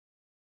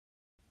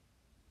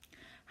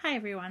Hi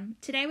everyone,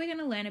 today we're going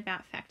to learn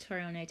about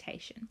factorial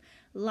notation.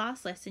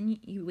 Last lesson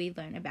we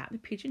learned about the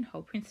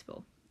pigeonhole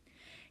principle.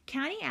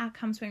 Counting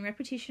outcomes when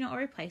repetition or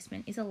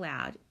replacement is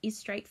allowed is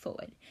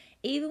straightforward,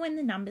 even when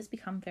the numbers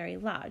become very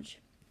large.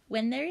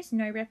 When there is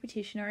no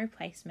repetition or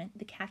replacement,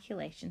 the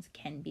calculations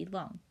can be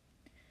long.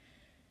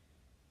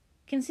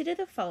 Consider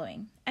the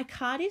following. A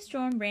card is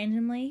drawn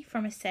randomly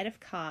from a set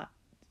of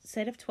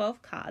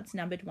 12 cards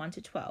numbered 1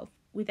 to 12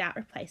 without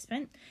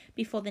replacement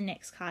before the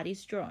next card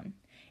is drawn.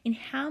 In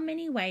how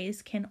many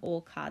ways can all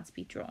cards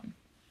be drawn?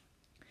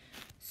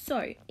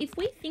 So, if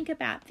we think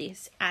about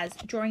this as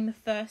drawing the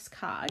first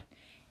card,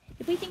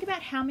 if we think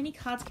about how many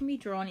cards can be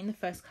drawn in the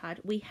first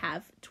card, we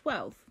have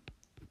 12.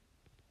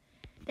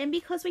 Then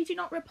because we do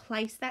not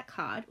replace that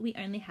card, we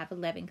only have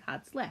 11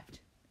 cards left.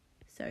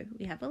 So,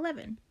 we have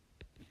 11.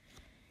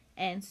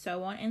 And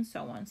so on and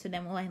so on. So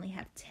then we'll only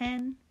have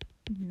 10,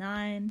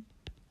 9,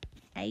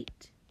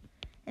 8.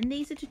 And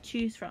these are to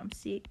choose from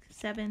 6,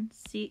 7,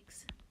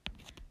 6,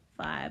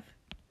 5,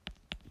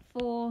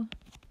 4,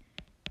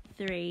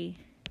 3,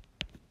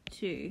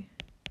 2,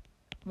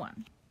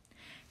 1.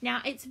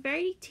 Now, it's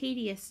very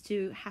tedious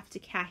to have to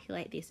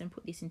calculate this and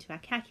put this into our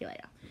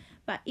calculator.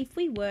 But if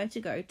we were to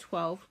go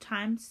 12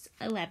 times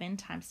 11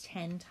 times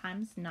 10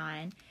 times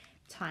 9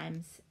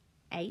 times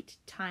 8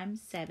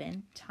 times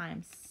 7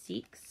 times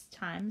 6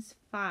 times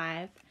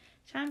 5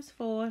 times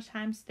 4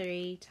 times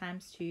 3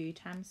 times 2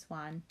 times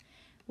 1,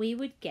 we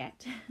would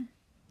get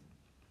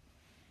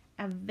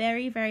a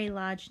very, very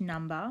large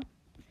number,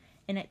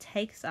 and it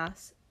takes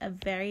us a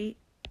very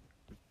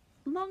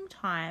long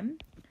time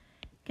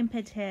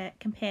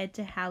compared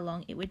to how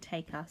long it would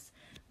take us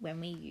when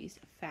we use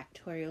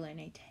factorial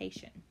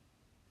notation.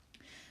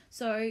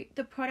 So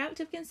the product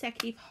of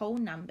consecutive whole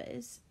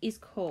numbers is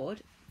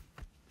called,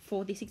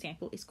 for this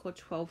example, is called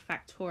 12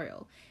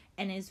 factorial,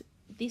 and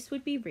this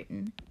would be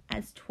written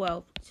as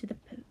 12 to the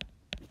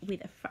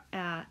with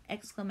a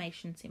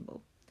exclamation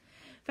symbol.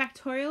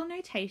 Factorial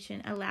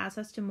notation allows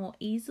us to more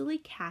easily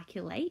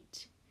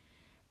calculate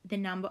the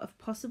number of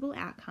possible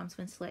outcomes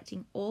when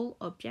selecting all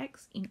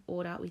objects in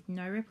order with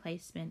no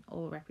replacement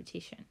or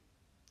repetition.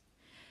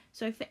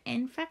 So for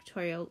n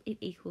factorial, it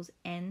equals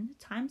n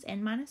times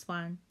n minus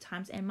 1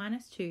 times n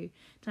minus 2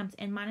 times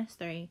n minus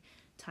 3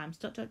 times ...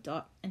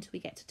 until we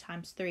get to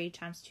times 3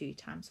 times 2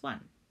 times 1.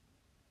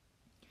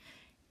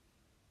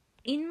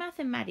 In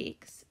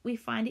mathematics, we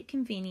find it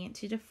convenient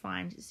to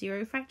define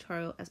 0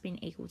 factorial as being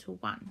equal to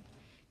 1.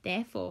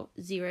 Therefore,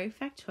 0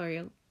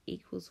 factorial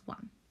equals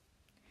 1.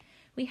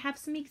 We have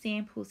some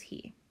examples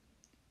here.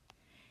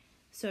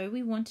 So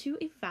we want to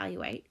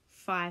evaluate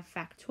 5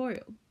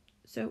 factorial.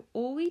 So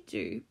all we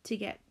do to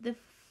get the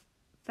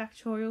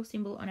factorial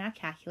symbol on our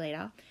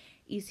calculator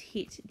is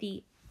hit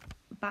the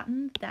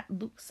button that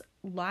looks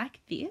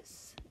like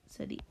this,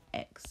 so the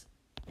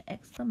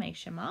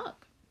exclamation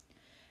mark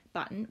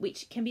button,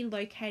 which can be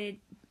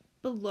located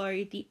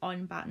below the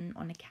on button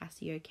on a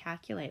Casio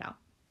calculator.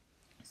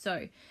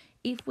 So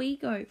if we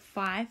go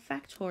 5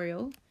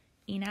 factorial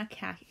in our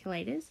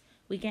calculators,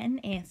 we get an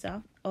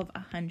answer of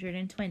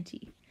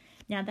 120.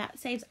 Now that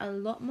saves a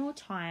lot more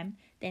time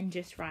than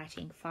just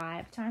writing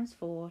 5 times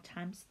 4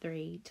 times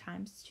 3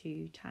 times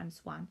 2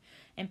 times 1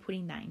 and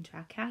putting that into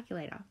our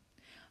calculator.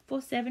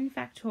 For 7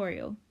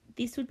 factorial,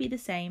 this would be the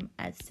same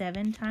as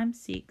 7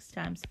 times 6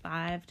 times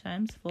 5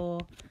 times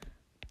 4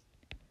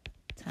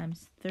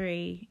 times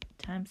 3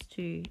 times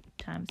 2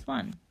 times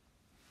 1.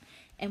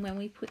 And when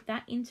we put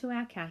that into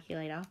our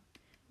calculator,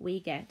 we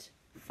get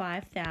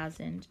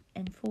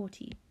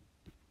 5,040.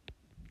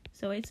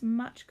 So it's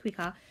much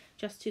quicker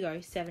just to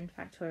go 7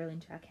 factorial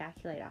into our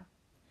calculator.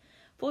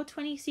 For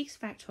 26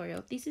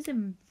 factorial, this is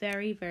a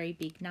very, very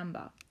big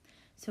number.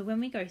 So when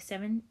we go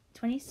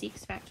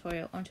 26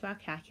 factorial onto our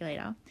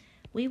calculator,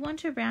 we want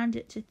to round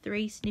it to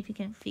 3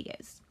 significant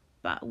figures.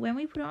 But when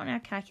we put it on our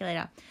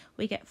calculator,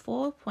 we get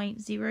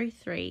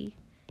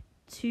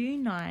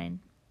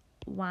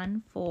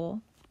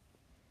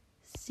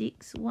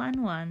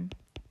 4.032914,611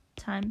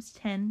 times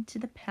 10 to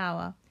the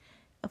power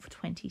of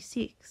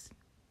 26.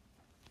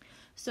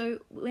 So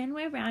when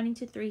we're rounding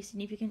to 3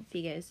 significant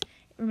figures,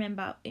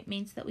 remember it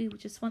means that we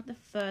just want the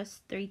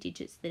first 3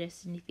 digits that are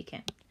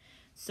significant.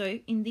 So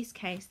in this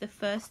case, the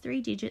first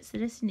 3 digits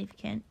that are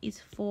significant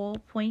is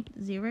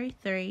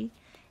 4.03,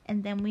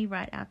 and then we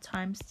write our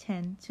times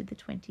 10 to the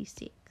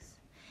 26.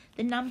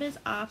 The numbers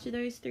after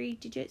those 3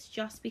 digits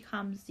just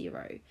become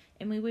 0,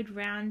 and we would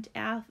round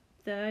our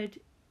third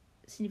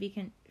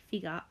significant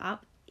figure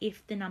up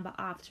if the number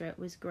after it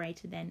was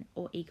greater than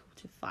or equal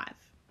to 5.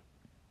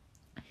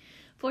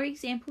 For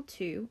example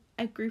 2,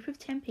 a group of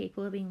 10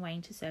 people are being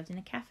waiting to serve in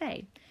a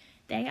cafe.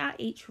 They are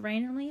each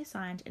randomly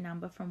assigned a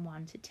number from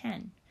 1 to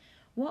 10.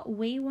 What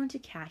we want to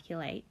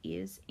calculate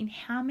is in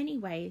how many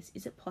ways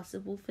is it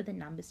possible for the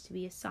numbers to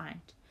be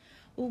assigned.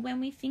 Well, when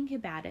we think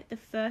about it, the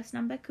first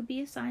number could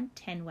be assigned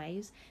 10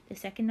 ways, the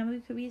second number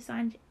could be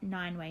assigned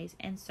 9 ways,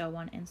 and so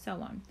on and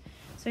so on.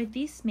 So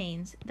this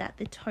means that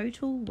the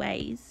total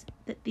ways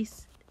that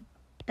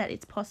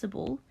it's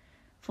possible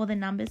for the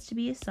numbers to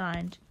be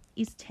assigned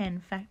is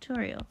 10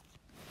 factorial.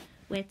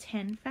 where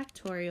 10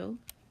 factorial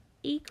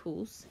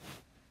equals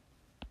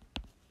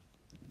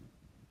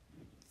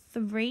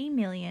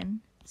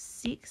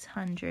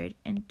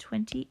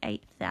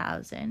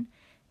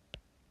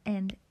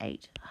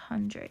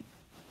 3,628,800.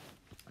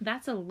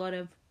 That's a lot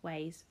of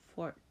ways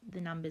for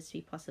the numbers to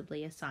be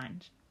possibly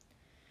assigned.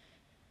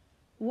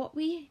 What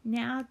we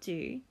now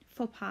do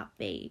for part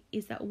B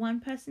is that one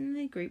person in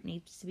the group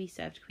needs to be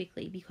served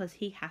quickly because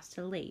he has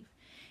to leave.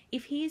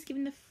 If he is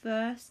given the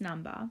first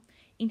number,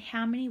 in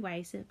how many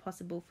ways is it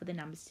possible for the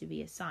numbers to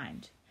be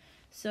assigned?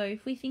 So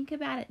if we think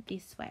about it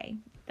this way,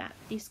 that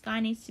this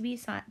guy needs to be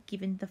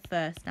given the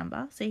first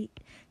number. So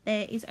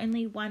there is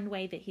only one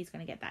way that he's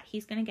going to get that.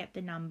 He's going to get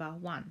the number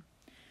 1,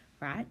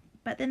 right?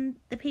 But then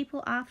the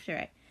people after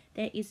it,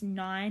 there is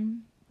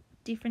 9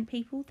 different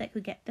people that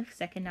could get the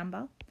second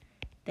number,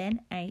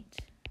 then 8,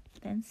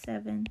 then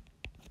 7,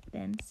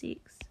 then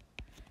 6,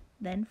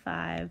 then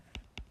 5,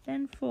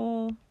 then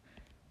 4,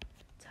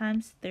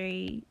 times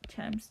 3,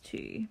 times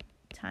 2,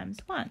 times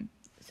 1.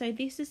 So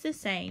this is the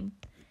same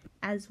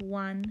as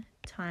 1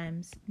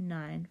 times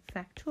 9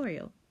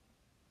 factorial.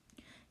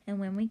 And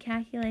when we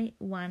calculate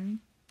 1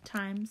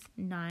 times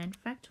 9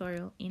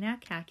 factorial in our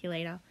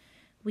calculator,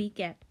 we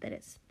get that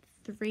it's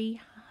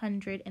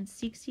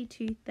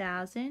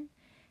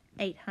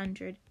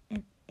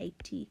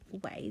 362,880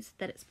 ways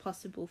that it's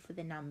possible for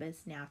the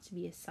numbers now to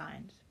be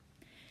assigned.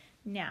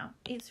 Now,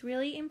 it's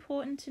really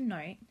important to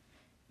note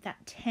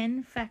that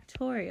 10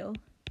 factorial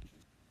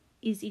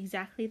is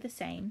exactly the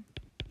same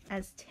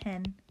as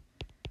 10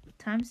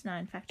 times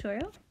 9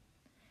 factorial,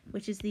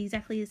 which is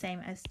exactly the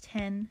same as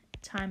 10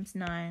 times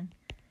 9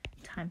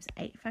 times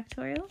 8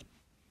 factorial,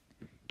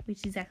 which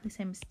is exactly the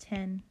same as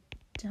 10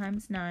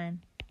 times 9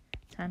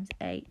 times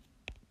 8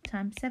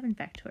 times 7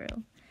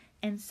 factorial,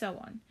 and so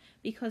on.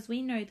 Because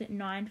we know that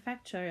 9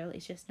 factorial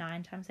is just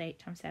 9 times 8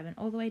 times 7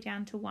 all the way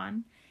down to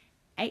 1.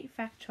 8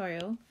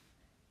 factorial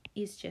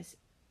is just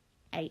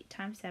 8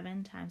 times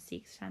 7 times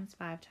 6 times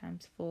 5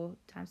 times 4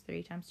 times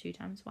 3 times 2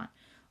 times 1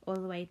 all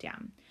the way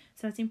down.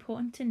 So it's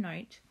important to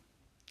note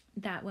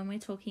that when we're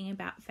talking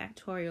about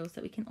factorials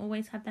that we can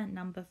always have that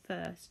number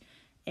first,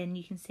 and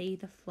you can see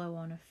the flow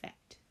on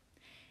effect.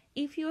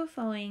 If you are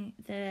following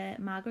the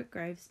Margaret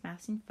Groves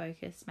Maths in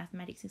Focus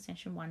Mathematics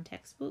Extension 1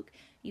 textbook,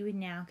 you would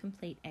now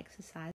complete exercise